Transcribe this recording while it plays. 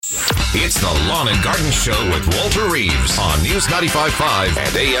It's the Lawn and Garden Show with Walter Reeves on News 95.5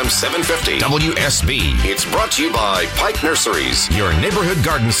 and AM 750 WSB. It's brought to you by Pike Nurseries, your neighborhood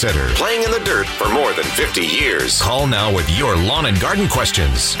garden center, playing in the dirt for more than 50 years. Call now with your lawn and garden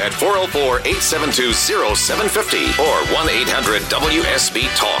questions at 404-872-0750 or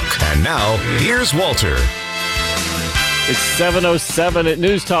 1-800-WSB-TALK. And now, here's Walter. It's 7:07 at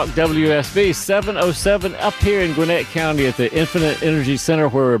News Talk WSB, 7:07 up here in Gwinnett County at the Infinite Energy Center,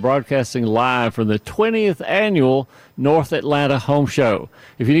 where we're broadcasting live from the 20th Annual North Atlanta Home Show.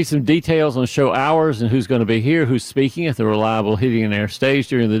 If you need some details on show hours and who's going to be here, who's speaking at the Reliable Heating and Air stage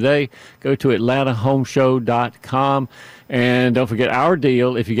during the day, go to atlantahomeshow.com. And don't forget our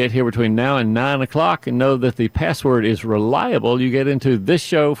deal. If you get here between now and 9 o'clock and know that the password is reliable, you get into this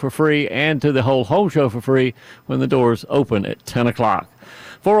show for free and to the whole home show for free when the doors open at 10 o'clock.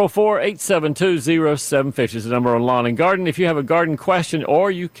 404-872-0750 is the number on Lawn and Garden. If you have a garden question,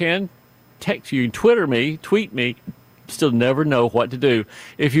 or you can text you, Twitter me, tweet me, still never know what to do.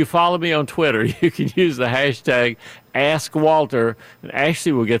 If you follow me on Twitter, you can use the hashtag AskWalter, and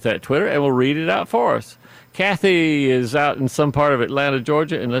Ashley will get that Twitter and will read it out for us. Kathy is out in some part of Atlanta,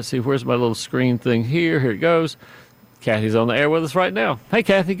 Georgia, and let's see, where's my little screen thing here? Here it goes. Kathy's on the air with us right now. Hey,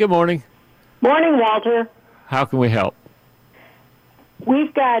 Kathy, good morning. Morning, Walter. How can we help?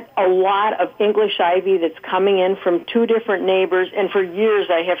 We've got a lot of English ivy that's coming in from two different neighbors, and for years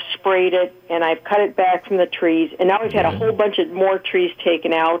I have sprayed it, and I've cut it back from the trees, and now we've had a whole bunch of more trees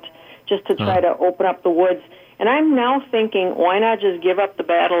taken out just to try to open up the woods. And I'm now thinking, why not just give up the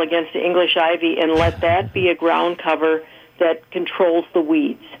battle against the English ivy and let that be a ground cover that controls the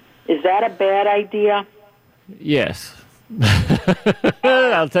weeds? Is that a bad idea? Yes.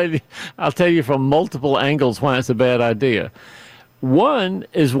 I'll tell you from multiple angles why it's a bad idea. One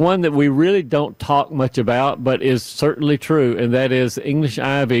is one that we really don't talk much about, but is certainly true, and that is English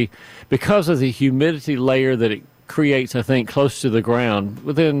ivy, because of the humidity layer that it creates, I think, close to the ground.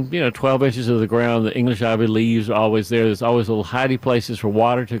 Within, 12 inches of the ground, the English ivy leaves are always there. There's always little hidey places for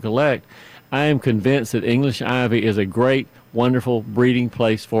water to collect. I am convinced that English ivy is a great, wonderful breeding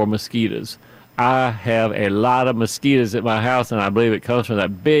place for mosquitoes. I have a lot of mosquitoes at my house, and I believe it comes from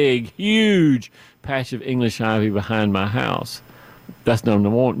that big, huge patch of English ivy behind my house. That's number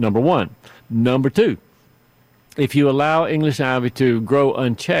one. Number two, if you allow English ivy to grow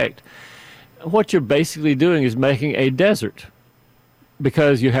unchecked, what you're basically doing is making a desert,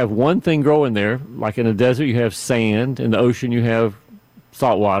 because you have one thing growing there. Like in a desert, you have sand. In the ocean, you have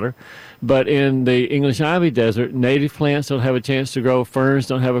salt water. But in the English ivy desert, native plants don't have a chance to grow. Ferns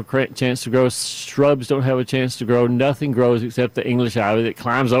don't have a chance to grow. Shrubs don't have a chance to grow. Nothing grows except the English ivy that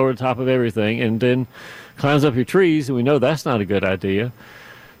climbs over the top of everything and then climbs up your trees, and we know that's not a good idea.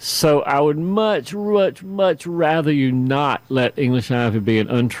 So I would much, much, much rather you not let English ivy be an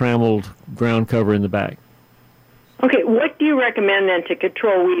untrammeled ground cover in the back. Okay, what do you recommend then to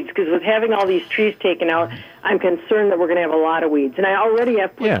control weeds? Because with having all these trees taken out, I'm concerned that we're going to have a lot of weeds. And I already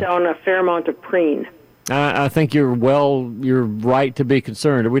have put down a fair amount of preen. I think you're right to be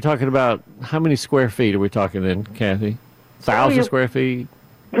concerned. Are we talking about, how many square feet are we talking then, Kathy? 1,000 square feet?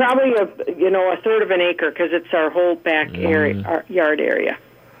 Probably a third of an acre, because it's our whole back area, our yard area.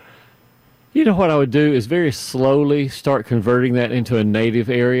 You know what I would do is very slowly start converting that into a native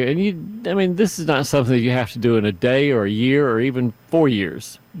area. And this is not something that you have to do in a day or a year or even 4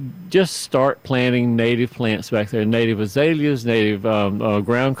 years. Just start planting native plants back there, native azaleas, native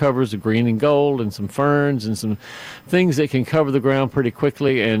ground covers of green and gold, and some ferns and some things that can cover the ground pretty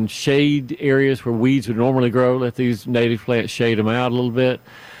quickly, and shade areas where weeds would normally grow. Let these native plants shade them out a little bit.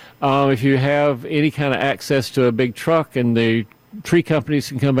 If you have any kind of access to a big truck, and the tree companies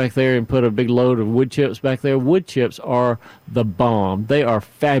can come back there and put a big load of wood chips back there. Wood chips are the bomb. They are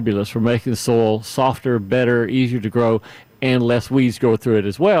fabulous for making the soil softer, better, easier to grow, and less weeds grow through it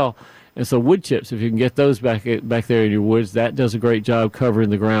as well. And so wood chips, if you can get those back there in your woods, that does a great job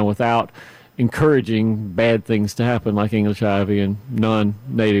covering the ground without encouraging bad things to happen, like English ivy and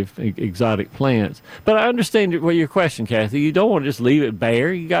non-native exotic plants. But I understand your question, Kathy. You don't want to just leave it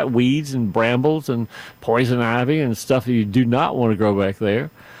bare. You got weeds and brambles and poison ivy and stuff that you do not want to grow back there.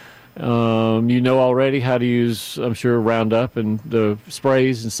 You know already how to use, I'm sure, Roundup and the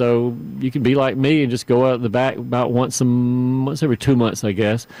sprays, and so you can be like me and just go out the back about once every 2 months, I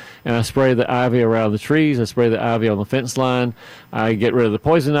guess, and I spray the ivy around the trees. I spray the ivy on the fence line. I get rid of the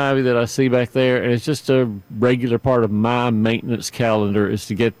poison ivy that I see back there, and it's just a regular part of my maintenance calendar is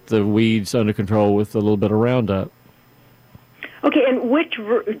to get the weeds under control with a little bit of Roundup. Okay, and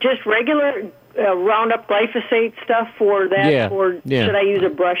just regular Roundup glyphosate stuff for that, or should I use a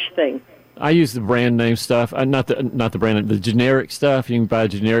brush thing? I use the brand name stuff, not the brand name, the generic stuff. You can buy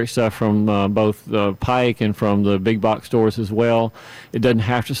generic stuff from both Pike and from the big box stores as well. It doesn't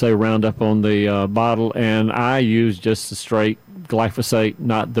have to say Roundup on the bottle, and I use just the straight glyphosate,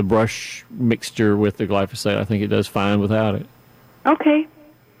 not the brush mixture with the glyphosate. I think it does fine without it. Okay.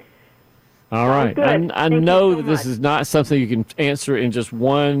 All right. I know that this is not something you can answer in just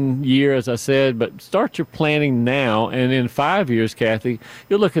 1 year, as I said, but start your planning now. And in 5 years, Kathy,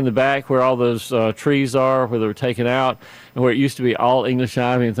 you'll look in the back where all those trees are, where they were taken out, and where it used to be all English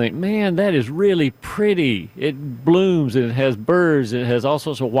ivy, and think, man, that is really pretty. It blooms, and it has birds, and it has all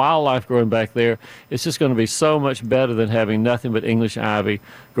sorts of wildlife growing back there. It's just going to be so much better than having nothing but English ivy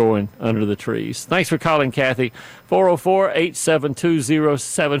growing under the trees. Thanks for calling, Kathy.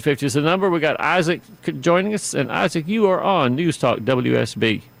 404-872-0750 is the number. We got Isaac joining us, and Isaac, you are on News Talk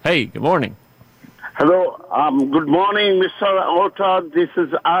WSB. Hey, good morning. Hello, good morning, Mr. Ota. This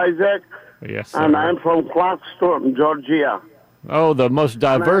is Isaac. Yes, sir. And I'm from Clarkston, Georgia. Oh, the most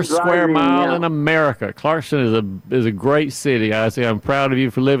diverse square mile in America. Clarkston is a great city, Isaac. I'm proud of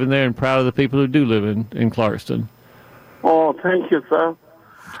you for living there and proud of the people who do live in Clarkston. Oh, thank you, sir.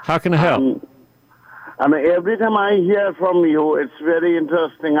 How can I help? Every time I hear from you, it's very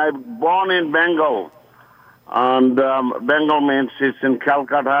interesting. I'm born in Bengal, and Bengal means it's in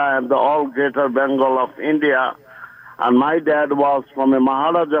Calcutta and the all greater Bengal of India. And my dad was from a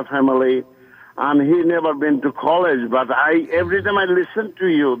Maharaja family, and he never been to college. But every time I listen to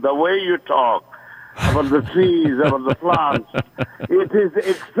you, the way you talk about the trees, about the plants, it is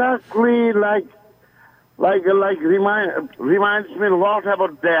exactly reminds me a lot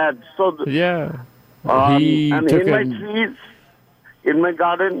about Dad. So yeah. And in my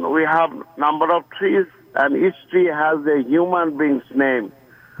garden, we have number of trees, and each tree has a human being's name.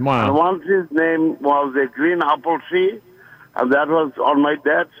 Wow. And one tree's name was a green apple tree, and that was on my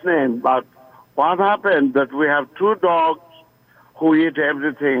dad's name. But what happened that we have two dogs who eat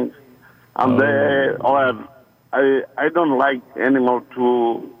everything, and I don't like animal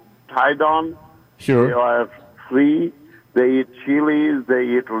to tie down. Sure. They are free. They eat chilies.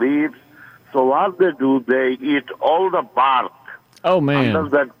 They eat leaves. So what they do, they eat all the bark. Oh, man. Under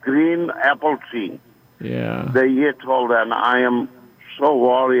that green apple tree. Yeah. They eat all that, and I am so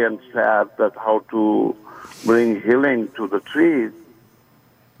worried and sad that how to bring healing to the trees.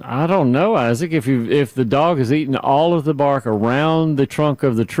 I don't know, Isaac. If the dog has eaten all of the bark around the trunk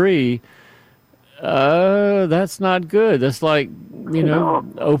of the tree, that's not good. That's like,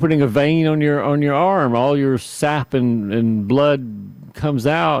 opening a vein on your arm. All your sap and blood comes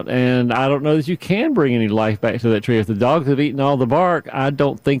out, and I don't know that you can bring any life back to that tree. If the dogs have eaten all the bark, I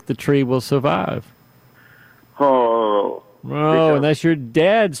don't think the tree will survive. Oh, and that's your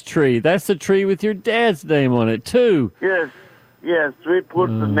dad's tree. That's the tree with your dad's name on it, too. Yes, we put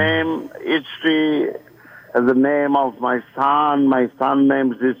the name, each tree as the name of my son. My son's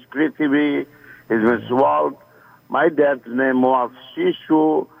name is Prithivi. It means world. My dad's name was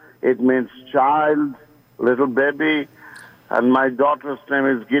Shishu. It means child, little baby. And my daughter's name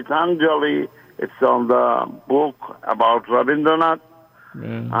is Gitanjali. It's on the book about Rabindranath.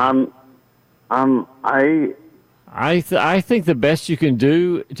 Yeah. I think the best you can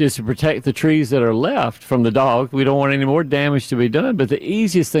do is to protect the trees that are left from the dog. We don't want any more damage to be done. But the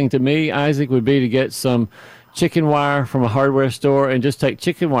easiest thing to me, Isaac, would be to get some chicken wire from a hardware store and just take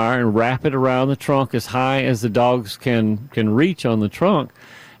chicken wire and wrap it around the trunk as high as the dogs can reach on the trunk,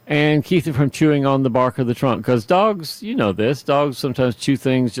 and keep them from chewing on the bark of the trunk. Because dogs, you know this, dogs sometimes chew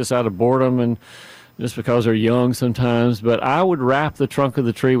things just out of boredom and just because they're young sometimes. But I would wrap the trunk of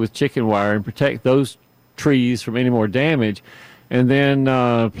the tree with chicken wire and protect those trees from any more damage, and then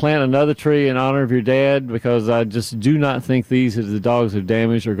plant another tree in honor of your dad, because I just do not think these that the dogs have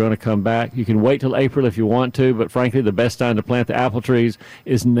damaged are going to come back. You can wait till April if you want to, but frankly, the best time to plant the apple trees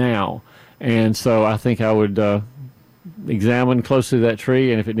is now. And so I think I would examine closely that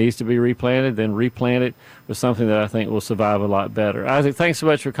tree, and if it needs to be replanted, then replant it with something that I think will survive a lot better. Isaac, thanks so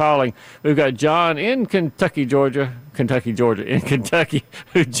much for calling. We've got John in Kentucky,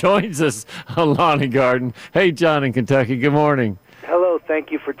 who joins us on Lawn and Garden. Hey, John in Kentucky, good morning. Hello,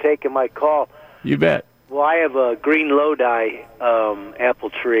 thank you for taking my call. You bet. Well, I have a green Lodi apple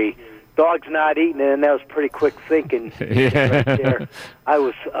tree. Dog's not eating it, and that was pretty quick thinking. Yeah. Right there. I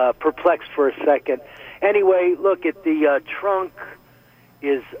was perplexed for a second. Anyway, look at the trunk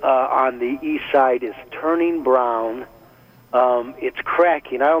is on the east side is turning brown. It's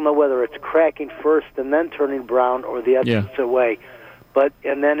cracking. I don't know whether it's cracking first and then turning brown or the other way.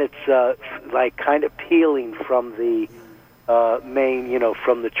 And then it's like kind of peeling from the main,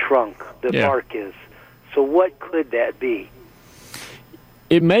 from the trunk. The bark is. So what could that be?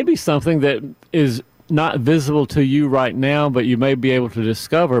 It may be something that is not visible to you right now, but you may be able to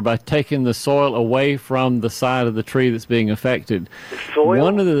discover by taking the soil away from the side of the tree that's being affected. The soil?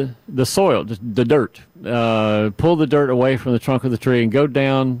 One of the soil, the dirt. Pull the dirt away from the trunk of the tree and go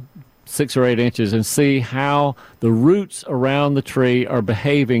down 6 or 8 inches and see how the roots around the tree are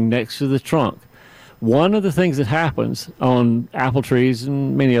behaving next to the trunk. One of the things that happens on apple trees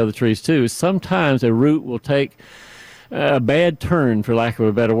and many other trees too is sometimes a root will take a bad turn, for lack of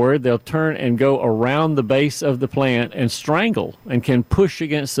a better word. They'll turn and go around the base of the plant and strangle and can push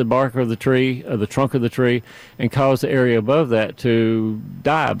against the bark of the tree, or the trunk of the tree, and cause the area above that to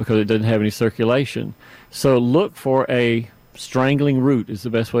die because it doesn't have any circulation. So look for a strangling root is the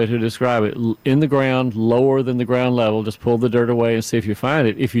best way to describe it. In the ground, lower than the ground level, just pull the dirt away and see if you find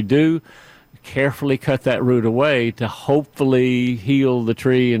it. If you do, carefully cut that root away to hopefully heal the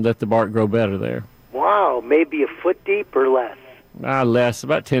tree and let the bark grow better there. Wow, maybe a foot deep or less? Less.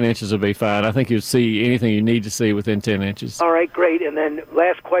 About 10 inches will be fine. I think you'll see anything you need to see within 10 inches. All right, great. And then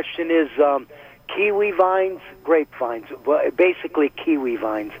last question is kiwi vines, grapevines, basically kiwi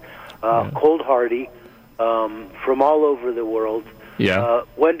vines, cold hardy, from all over the world. Yeah.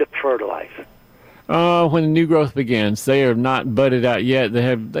 When to fertilize? When the new growth begins. They are not budded out yet.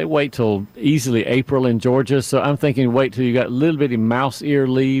 They wait till easily April in Georgia. So I'm thinking wait till you got little bitty mouse ear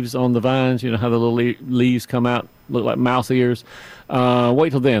leaves on the vines. You know how the little leaves come out, look like mouse ears. Wait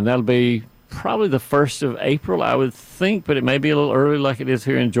till then. That'll be probably the 1st of April, I would think, but it may be a little early like it is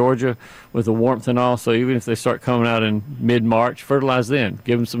here in Georgia with the warmth and all. So even if they start coming out in mid-March, fertilize then.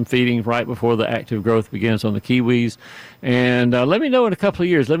 Give them some feeding right before the active growth begins on the kiwis. And let me know in a couple of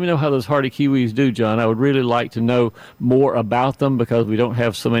years. Let me know how those hardy kiwis do, John. I would really like to know more about them because we don't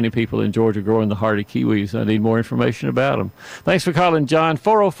have so many people in Georgia growing the hardy kiwis. I need more information about them. Thanks for calling, John.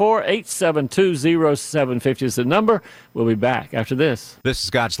 404-872-0750 is the number. We'll be back after this. This is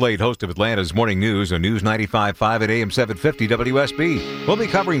Scott Slade, host of Atlanta's Morning News on News 95.5 at AM 750 WSB. We'll be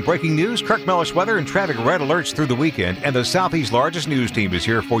covering breaking news, Kirk Mellish weather, and traffic red alerts through the weekend. And the Southeast's largest news team is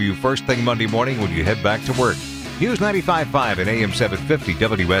here for you first thing Monday morning when you head back to work. News 95.5 and AM 750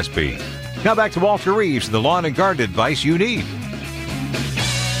 WSB. Now back to Walter Reeves, the lawn and garden advice you need.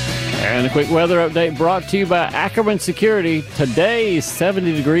 And a quick weather update brought to you by Ackerman Security. Today is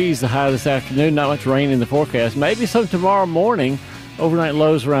 70 degrees, the high this afternoon. Not much rain in the forecast. Maybe some tomorrow morning. Overnight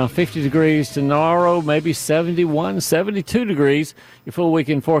lows around 50 degrees. Tomorrow, maybe 71, 72 degrees. Your full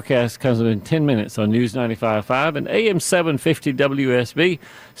weekend forecast comes in 10 minutes on News 95.5 and AM 750 WSB.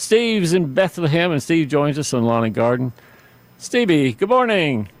 Steve's in Bethlehem, and Steve joins us on Lawn and Garden. Stevie, good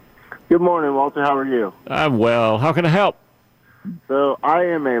morning. Good morning, Walter. How are you? I'm well. How can I help? So I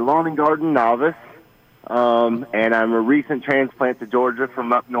am a lawn and garden novice, and I'm a recent transplant to Georgia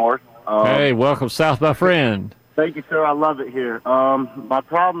from up north. Hey, welcome south, my friend. Thank you, sir. I love it here. My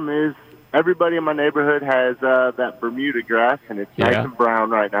problem is everybody in my neighborhood has that Bermuda grass, and it's nice and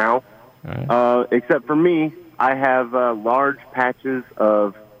brown right now. Right. Except for me, I have large patches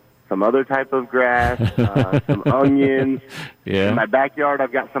of some other type of grass, some onions. Yeah. In my backyard,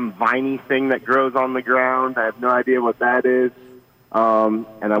 I've got some viney thing that grows on the ground. I have no idea what that is. And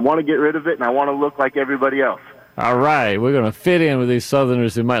I want to get rid of it, and I want to look like everybody else. All right, we're going to fit in with these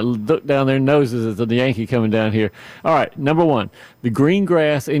Southerners who might look down their noses at the Yankee coming down here. All right, number one, the green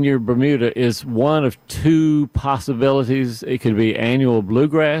grass in your Bermuda is one of two possibilities. It could be annual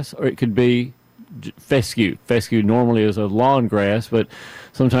bluegrass, or it could be fescue. Fescue normally is a lawn grass, but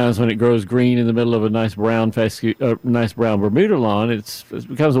sometimes when it grows green in the middle of a nice brown fescue, nice brown Bermuda lawn, it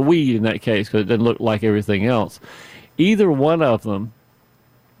becomes a weed in that case because it doesn't look like everything else. Either one of them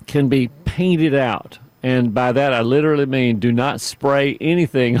can be painted out. And by that, I literally mean do not spray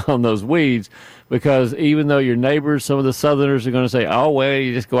anything on those weeds, because even though your neighbors, some of the Southerners are going to say, oh, well,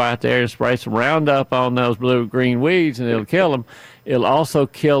 you just go out there and spray some Roundup on those blue-green weeds and it'll kill them. It'll also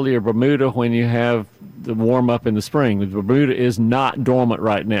kill your Bermuda when you have the warm up in the spring. The Bermuda is not dormant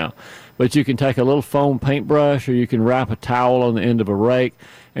right now. But you can take a little foam paintbrush, or you can wrap a towel on the end of a rake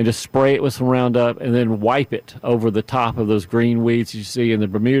and just spray it with some Roundup and then wipe it over the top of those green weeds you see in the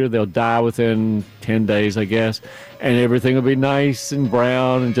Bermuda. They'll die within 10 days, I guess, and everything will be nice and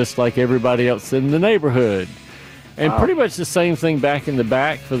brown and just like everybody else in the neighborhood. And pretty much the same thing back in the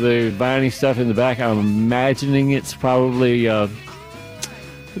back for the viney stuff in the back. I'm imagining it's probably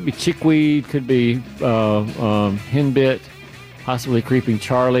could be chickweed, could be henbit, possibly creeping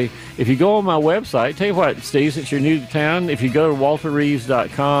Charlie. If you go on my website, tell you what, Steve, since you're new to town, if you go to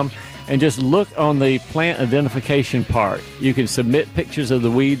walterreeves.com and just look on the plant identification part, you can submit pictures of the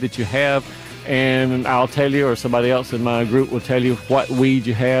weed that you have. and I'll tell you, or somebody else in my group will tell you what weed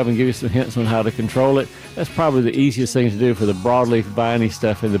you have and give you some hints on how to control it. That's probably the easiest thing to do for the broadleaf viney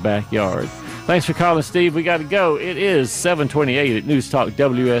stuff in the backyard. Thanks for calling, Steve. We got to go. It is 7:28 at News Talk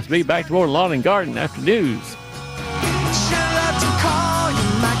WSB. Back to more Lawn and Garden after news.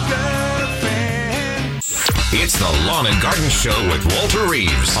 It's the Lawn and Garden Show with Walter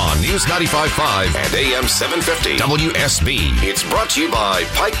Reeves on News 95.5 and AM 750 WSB. It's brought to you by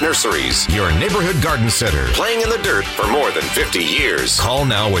Pike Nurseries, your neighborhood garden center, playing in the dirt for more than 50 years. Call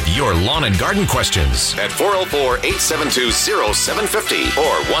now with your lawn and garden questions at 404-872-0750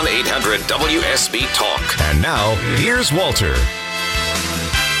 or 1-800-WSB-TALK. And now, here's Walter.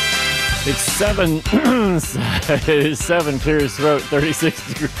 It's 7, clear his throat, 36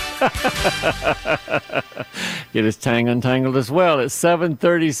 degrees. Get his tang untangled as well. It's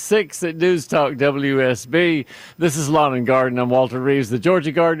 7:36 at News Talk WSB. This is Lawn and Garden. I'm Walter Reeves, the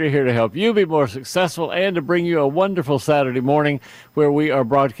Georgia Gardener, here to help you be more successful and to bring you a wonderful Saturday morning where we are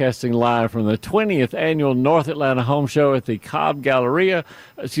broadcasting live from the 20th Annual North Atlanta Home Show at the Cobb Galleria.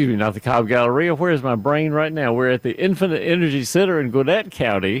 Excuse me, not the Cobb Galleria. Where's my brain right now? We're at the Infinite Energy Center in Gwinnett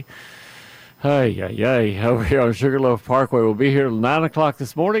County. Over here on Sugarloaf Parkway. We'll be here till 9 o'clock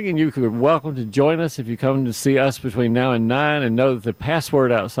this morning, and you're welcome to join us if you come to see us between now and 9 and know that the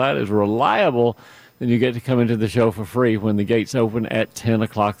password outside is reliable. Then you get to come into the show for free when the gates open at 10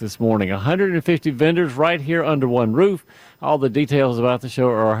 o'clock this morning. 150 vendors right here under one roof. All the details about the show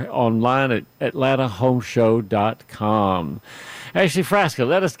are online at atlantahomeshow.com. Ashley Frasca,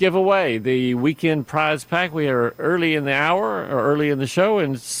 let us give away the weekend prize pack. We are early in the hour or early in the show,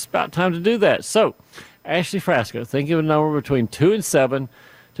 and it's about time to do that. So, Ashley Frasca, think of a number between 2 and 7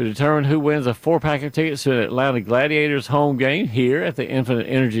 to determine who wins a 4-pack of tickets to an Atlanta Gladiators home game here at the Infinite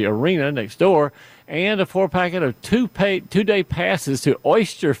Energy Arena next door, and a 4-packet of two-day passes to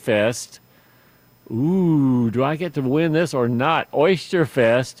Oyster Fest. Ooh, do I get to win this or not? Oyster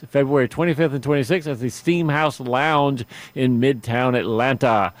Fest, February 25th and 26th at the Steamhouse Lounge in Midtown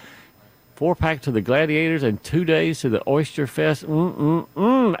Atlanta. 4-pack to the Gladiators and 2 days to the Oyster Fest.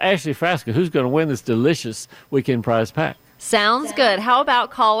 Ashley Frasca, who's going to win this delicious weekend prize pack? Sounds good. How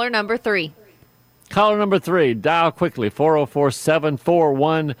about caller number 3? Caller number 3, dial quickly,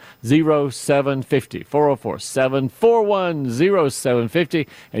 404-741-0750, 404-741-0750,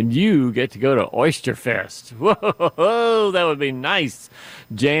 and you get to go to Oyster Fest. Whoa, that would be nice.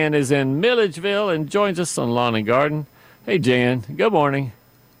 Jan is in Milledgeville and joins us on Lawn and Garden. Hey, Jan, good morning.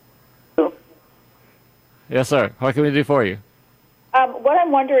 Hello. Yes, sir. What can we do for you? What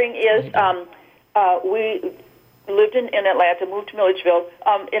I'm wondering is we lived in Atlanta, moved to Milledgeville,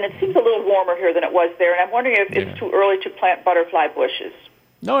 and it seems a little warmer here than it was there, and I'm wondering if it's too early to plant butterfly bushes.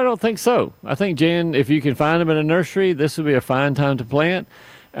 No, I don't think so. I think, Jan, if you can find them in a nursery, this would be a fine time to plant.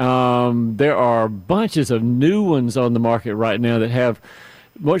 There are bunches of new ones on the market right now that have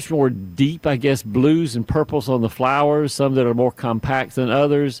much more deep, I guess, blues and purples on the flowers, some that are more compact than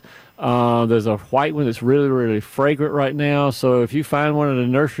others. There's a white one that's really, really fragrant right now. So if you find one in a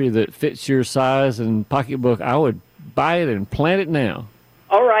nursery that fits your size and pocketbook, I would buy it and plant it now.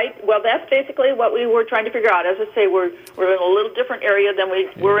 All right. Well, that's basically what we were trying to figure out. As I say, we're in a little different area than we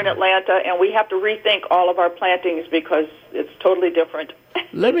were in Atlanta, and we have to rethink all of our plantings because it's totally different.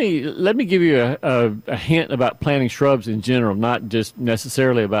 Let me give you a hint about planting shrubs in general, not just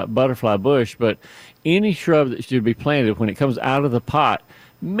necessarily about butterfly bush, but any shrub that should be planted when it comes out of the pot.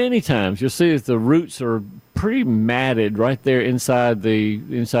 Many times you'll see that the roots are pretty matted right there inside the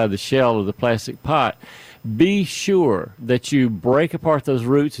shell of the plastic pot. Be sure that you break apart those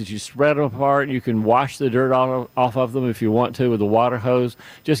roots, that you spread them apart. You can wash the dirt off of them if you want to with a water hose.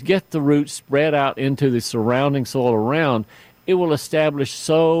 Just get the roots spread out into the surrounding soil around. It will establish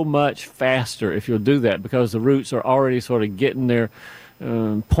so much faster if you'll do that because the roots are already sort of getting there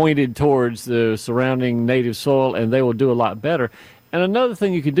pointed towards the surrounding native soil, and they will do a lot better. And another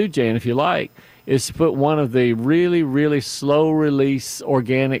thing you can do, Jan, if you like, is to put one of the really, really slow-release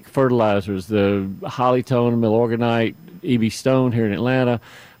organic fertilizers, the Hollytone, Milorganite, EB Stone here in Atlanta.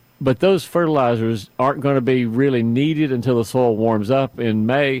 But those fertilizers aren't going to be really needed until the soil warms up in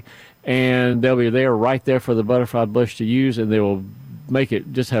May, and they'll be there right there for the butterfly bush to use, and they will make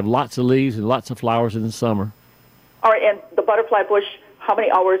it just have lots of leaves and lots of flowers in the summer. All right, and the butterfly bush, how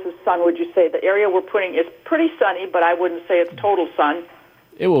many hours of sun would you say? The area we're putting is pretty sunny, but I wouldn't say it's total sun.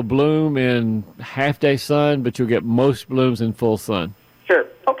 It will bloom in half-day sun, but you'll get most blooms in full sun. Sure.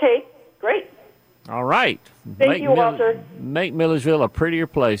 Okay, great. All right. Thank you, Walter. Make Milledgeville a prettier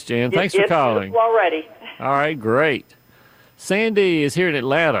place, Jan. Thanks for calling. It's already. All right, great. Sandy is here in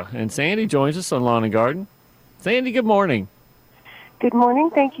Atlanta, and Sandy joins us on Lawn and Garden. Sandy, good morning. Good morning.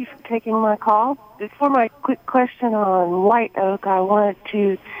 Thank you for taking my call. Before my quick question on white oak, I wanted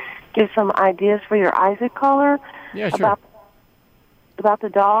to give some ideas for your Isaac caller. Yeah, sure. About the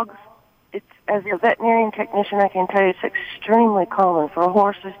dogs. It's, as a veterinarian technician, I can tell you it's extremely common for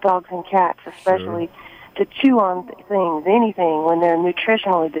horses, dogs, and cats, especially, to chew on things, anything, when they're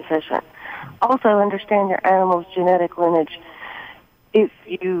nutritionally deficient. Also, understand your animal's genetic lineage. If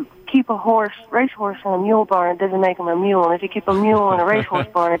you keep a racehorse in a mule barn, it doesn't make him a mule. And if you keep a mule in a racehorse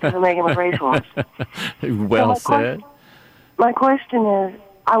barn, it doesn't make him a racehorse. Well said. My question is,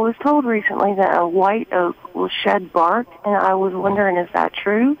 I was told recently that a white oak will shed bark, and I was wondering, is that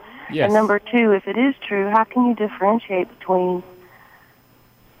true? Yes. And number two, if it is true, how can you differentiate between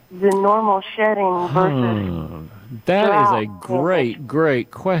the normal shedding versus... That is a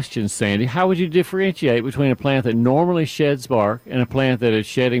great question, Sandy. How would you differentiate between a plant that normally sheds bark and a plant that is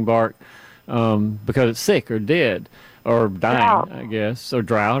shedding bark because it's sick or dead or dying, drought. I guess, or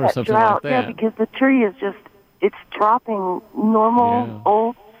drought or something drought, like that? Yeah, because the tree is just, it's dropping normal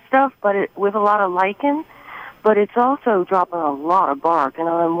old stuff, but with a lot of lichen, but it's also dropping a lot of bark, and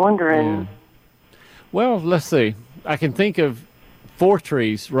I'm wondering... Yeah. Well, let's see. I can think of 4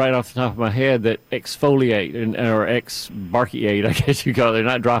 trees right off the top of my head that exfoliate or ex-barkiate, I guess you call it. They're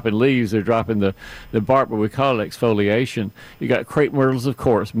not dropping leaves, they're dropping the bark, but we call it exfoliation. You got crepe myrtles, of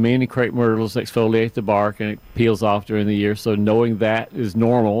course. Many crepe myrtles exfoliate the bark and it peels off during the year, so knowing that is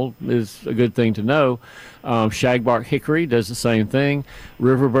normal is a good thing to know. Shagbark hickory does the same thing.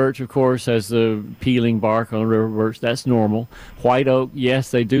 River birch, of course, has the peeling bark on river birch. That's normal. White oak,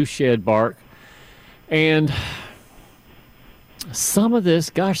 yes, they do shed bark. And some of this,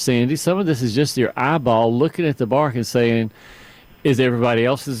 gosh, Sandy, some of this is just your eyeball looking at the bark and saying, is everybody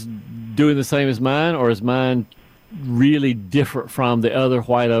else's doing the same as mine, or is mine really different from the other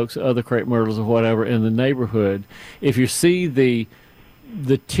white oaks, other crepe myrtles, or whatever in the neighborhood? If you see the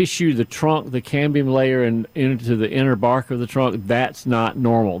tissue, the trunk, the cambium layer, and into the inner bark of the trunk, that's not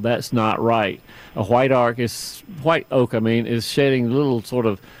normal. That's not right. A white oak is shedding little sort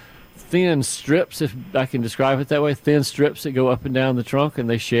of thin strips, if I can describe it that way, thin strips that go up and down the trunk, and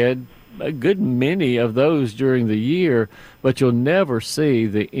they shed a good many of those during the year, but you'll never see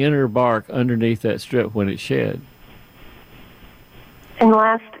the inner bark underneath that strip when it's shed. And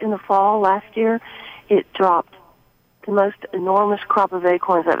in the fall last year, it dropped the most enormous crop of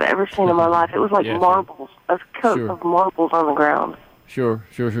acorns I've ever seen in my life. It was like marbles, a coat of marbles on the ground. Sure.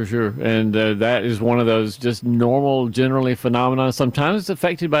 And that is one of those just normal, generally phenomena. Sometimes it's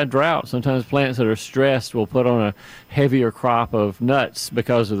affected by drought. Sometimes plants that are stressed will put on a heavier crop of nuts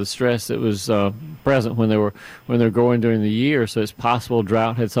because of the stress that was present when they're growing during the year. So it's possible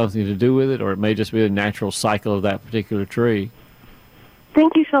drought had something to do with it, or it may just be the natural cycle of that particular tree.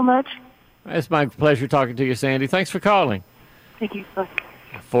 Thank you so much. It's my pleasure talking to you, Sandy. Thanks for calling. Thank you. Bye.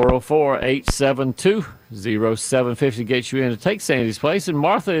 404-872-0750 gets you in to take Sandy's place. And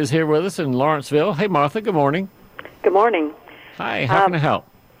Martha is here with us in Lawrenceville. Hey, Martha, good morning. Good morning. Hi, how can I help?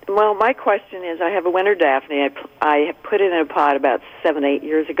 Well, my question is, I have a winter Daphne. I put it in a pot about 7-8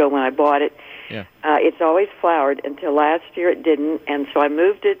 years ago when I bought it. Yeah. It's always flowered. Until last year it didn't, and so I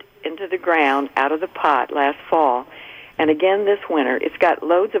moved it into the ground out of the pot last fall. And again this winter, it's got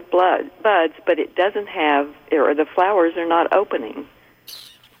loads of buds, but it doesn't have, or the flowers are not opening.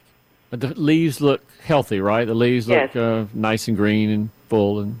 But the leaves look healthy, right? The leaves look nice and green and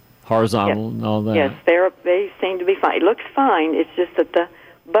full and horizontal and all that. Yes, they seem to be fine. It looks fine. It's just that the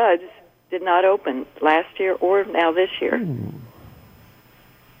buds did not open last year or now this year. Ooh.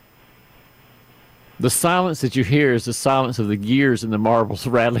 The silence that you hear is the silence of the gears and the marbles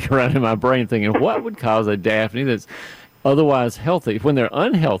rattling around in my brain thinking, what would cause a Daphne that's otherwise healthy? When they're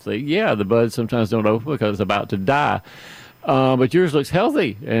unhealthy, the buds sometimes don't open because it's about to die. But yours looks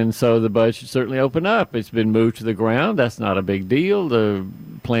healthy, and so the bud should certainly open up. It's been moved to the ground. That's not a big deal. The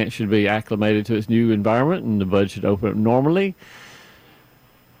plant should be acclimated to its new environment, and the bud should open up normally.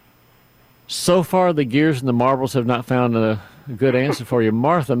 So far, the gears and the marbles have not found a good answer for you.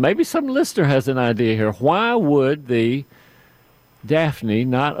 Martha, maybe some listener has an idea here. Why would the Daphne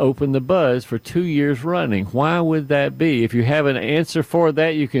not open the buds for 2 years running? Why would that be? If you have an answer for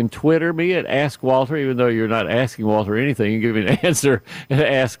that, you can Twitter me at Ask Walter, even though you're not asking Walter anything. You give me an answer at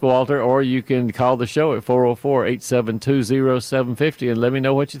Ask Walter, or you can call the show at 404-872-0750 and let me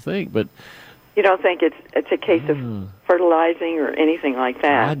know what you think. But you don't think it's a case of fertilizing or anything like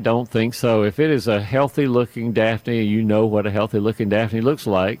that? I don't think so. If it is a healthy-looking Daphne, you know what a healthy-looking Daphne looks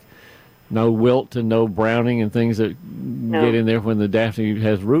like. No wilt and no browning and things that get in there when the Daphne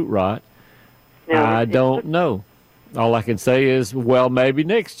has root rot. No, I don't know. All I can say is, well, maybe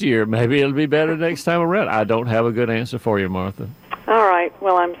next year. Maybe it'll be better next time around. I don't have a good answer for you, Martha. All right.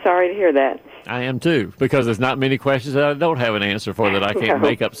 Well, I'm sorry to hear that. I am too, because there's not many questions that I don't have an answer for, that I can't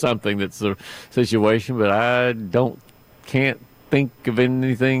make up something that's the situation, but I can't think of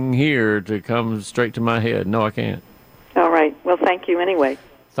anything here to come straight to my head. No, I can't. All right. Well, thank you anyway.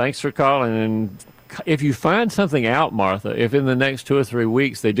 Thanks for calling. And if you find something out, Martha, if in the next 2 or 3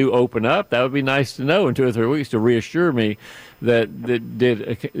 weeks they do open up, that would be nice to know in 2 or 3 weeks to reassure me that it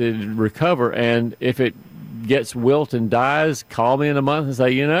did recover. And if it gets wilt and dies, call me in a month and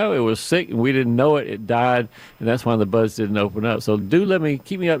say, it was sick and we didn't know it. It died, and that's why the buds didn't open up. So keep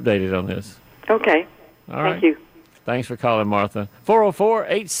me updated on this. Okay. All right. Thank you. Thanks for calling, Martha.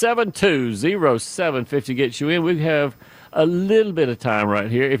 404-872-0750 gets you in. We have a little bit of time right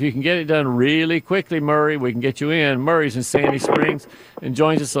here. If you can get it done really quickly, Murray, we can get you in. Murray's in Sandy Springs and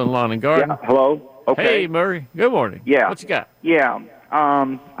joins us on Lawn and Garden. Yeah, hello. Okay. Hey, Murray. Good morning. Yeah. What you got? Yeah.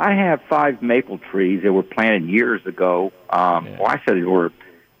 I have 5 maple trees that were planted years ago. Well, I said they were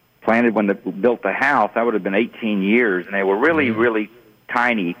planted when they built the house. That would have been 18 years, and they were really, really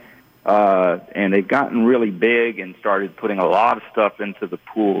tiny. And they've gotten really big and started putting a lot of stuff into the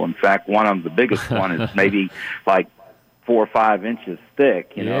pool. In fact, one of the biggest one is maybe like 4 or 5 inches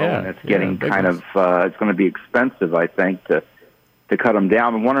thick, and it's getting kind of, it's going to be expensive, I think, to cut them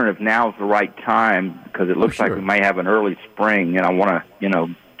down. I'm wondering if now's the right time, because it looks like we may have an early spring, and I want to,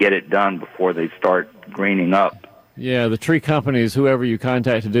 get it done before they start greening up. Yeah, the tree companies, whoever you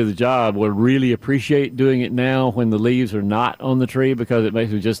contact to do the job, would really appreciate doing it now when the leaves are not on the tree, because it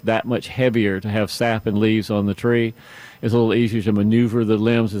makes it just that much heavier to have sap and leaves on the tree. It's a little easier to maneuver the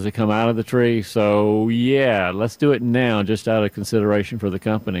limbs as they come out of the tree. So, yeah, let's do it now just out of consideration for the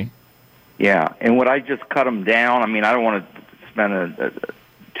company. Yeah, and would I just cut them down? I mean, I don't want to spend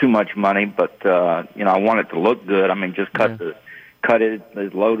too much money, but, I want it to look good. I mean, just cut it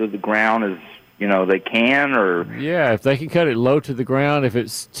as low to the ground as they can, or if they can cut it low to the ground. If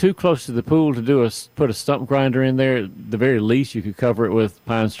it's too close to the pool to put a stump grinder in there, at the very least you could cover it with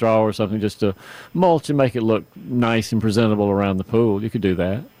pine straw or something just to mulch and make it look nice and presentable around the pool. You could do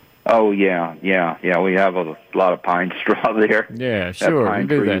that. Oh yeah. We have a lot of pine straw there. Yeah, sure. Pine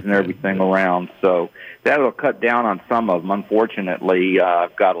trees and everything around, so that'll cut down on some of them. Unfortunately,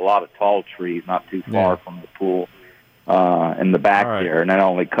 I've got a lot of tall trees not too far from the pool. In the back there, and I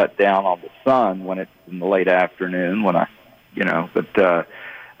only cut down on the sun when it's in the late afternoon when they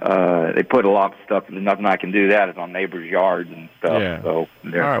put a lot of stuff, and nothing I can do that is on neighbors' yards and stuff. Yeah. So,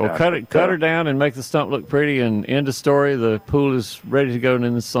 all right, well, cut her down and make the stump look pretty, and end of story. The pool is ready to go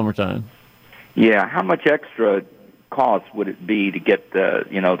in the summertime. Yeah, how much extra cost would it be to get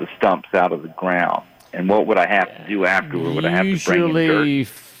the stumps out of the ground, and what would I have to do afterward? Would I have to bring in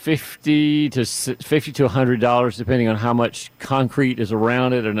dirt? $50 to $100, depending on how much concrete is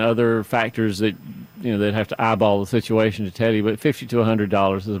around it and other factors that they'd have to eyeball the situation to tell you. But $50 to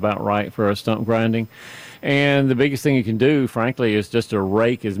 $100 is about right for a stump grinding. And the biggest thing you can do, frankly, is just to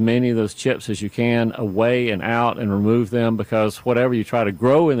rake as many of those chips as you can away and out and remove them, because whatever you try to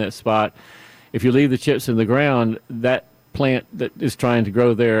grow in that spot, if you leave the chips in the ground, that plant that is trying to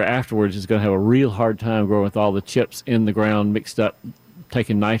grow there afterwards is going to have a real hard time growing with all the chips in the ground mixed up,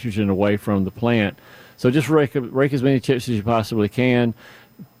 taking nitrogen away from the plant. So just rake as many chips as you possibly can.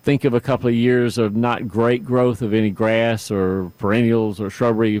 Think of a couple of years of not great growth of any grass or perennials or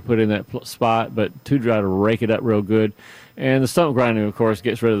shrubbery you put in that spot, but to try to rake it up real good. And the stump grinding, of course,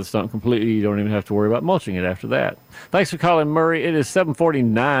 gets rid of the stump completely. You don't even have to worry about mulching it after that. Thanks for calling, Murray. It is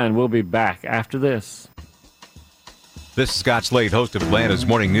 7:49. We'll be back after this. This is Scott Slade, host of Atlanta's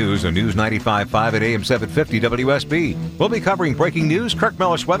Morning News on News 95.5 at AM 750 WSB. We'll be covering breaking news, Kirk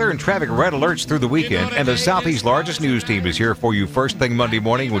Mellish weather, and traffic red alerts through the weekend. And the Southeast's largest news team is here for you first thing Monday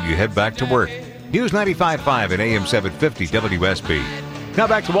morning when you head back to work. News 95.5 at AM 750 WSB. Now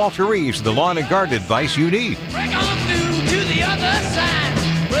back to Walter Reeves and the lawn and garden advice you need.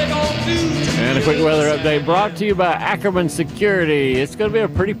 And a quick weather update brought to you by Ackerman Security. It's going to be a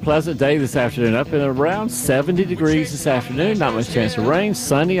pretty pleasant day this afternoon, up in around 70 degrees this afternoon. Not much chance of rain,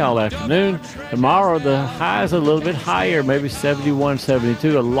 sunny all afternoon. Tomorrow, the high is a little bit higher, maybe 71,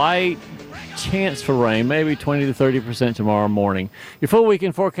 72. A light chance for rain, maybe 20 to 30% tomorrow morning. Your full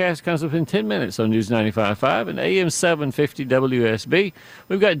weekend forecast comes up in 10 minutes on News 95.5 and AM 750 WSB.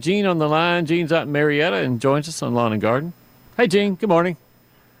 We've got Gene on the line. Gene's out in Marietta and joins us on Lawn and Garden. Hey, Gene. Good morning.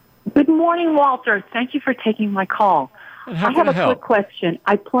 Good morning, Walter. Thank you for taking my call. I have a quick question.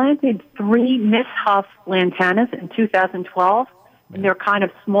 I planted 3 Miss Huff lantanas in 2012, and they're kind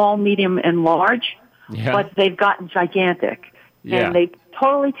of small, medium, and large, but they've gotten gigantic. And they've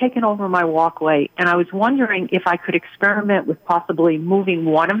totally taken over my walkway. And I was wondering if I could experiment with possibly moving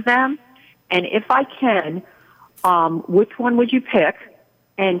one of them. And if I can, which one would you pick?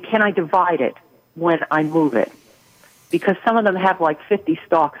 And can I divide it when I move it? Because some of them have like 50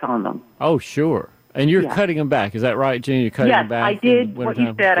 stalks on them. Oh, sure. And you're cutting them back. Is that right, Jean? You're cutting them back? Yes, I did what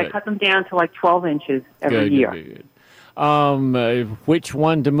you said. I cut them down to like 12 inches every year. Good. Which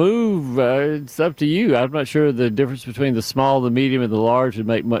one to move? It's up to you. I'm not sure the difference between the small, the medium, and the large would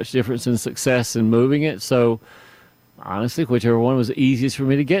make much difference in success in moving it. So, honestly, whichever one was easiest for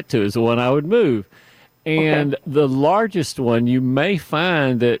me to get to is the one I would move. And the largest one, you may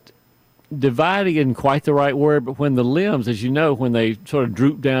find that dividing isn't quite the right word, but when the limbs, as you know, when they sort of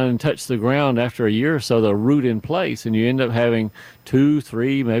droop down and touch the ground after a year or so, they'll root in place, and you end up having 2,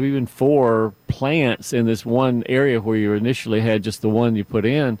 3, maybe even 4 plants in this one area where you initially had just the one you put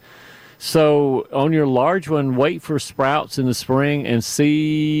in. So on your large one, wait for sprouts in the spring and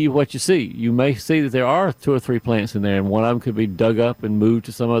see what you see. You may see that there are 2 or 3 plants in there, and one of them could be dug up and moved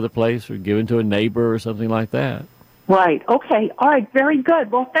to some other place or given to a neighbor or something like that. Right. Okay. All right. Very good.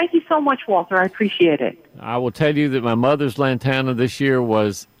 Well, thank you so much, Walter. I appreciate it. I will tell you that my mother's lantana this year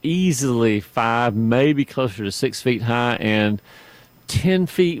was easily 5, maybe closer to 6 feet high and 10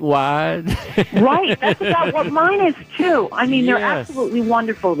 feet wide. Right. That's about what mine is, too. I mean, they're absolutely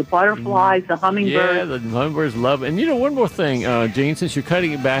wonderful. The butterflies, the hummingbirds. Yeah, the hummingbirds love it. And, you know, one more thing, Jean, since you're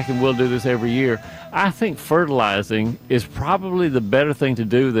cutting it back, and we'll do this every year, I think fertilizing is probably the better thing to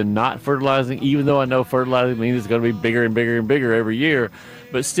do than not fertilizing, even though I know fertilizing means it's going to be bigger and bigger and bigger every year.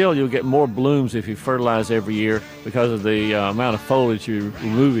 But still, you'll get more blooms if you fertilize every year because of the amount of foliage you're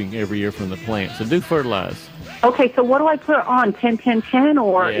removing every year from the plant. So do fertilize. Okay, so what do I put on, 10-10-10,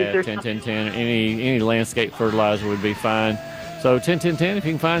 or is there 10-10-10? Any landscape fertilizer would be fine. So 10-10-10, if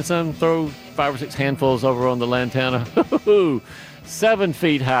you can find some, throw 5 or 6 handfuls over on the lantana. 7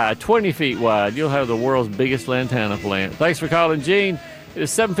 feet high, 20 feet wide. You'll have the world's biggest lantana plant. Thanks for calling, Gene. It is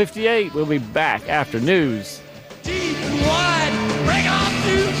 7:58. We'll be back after news.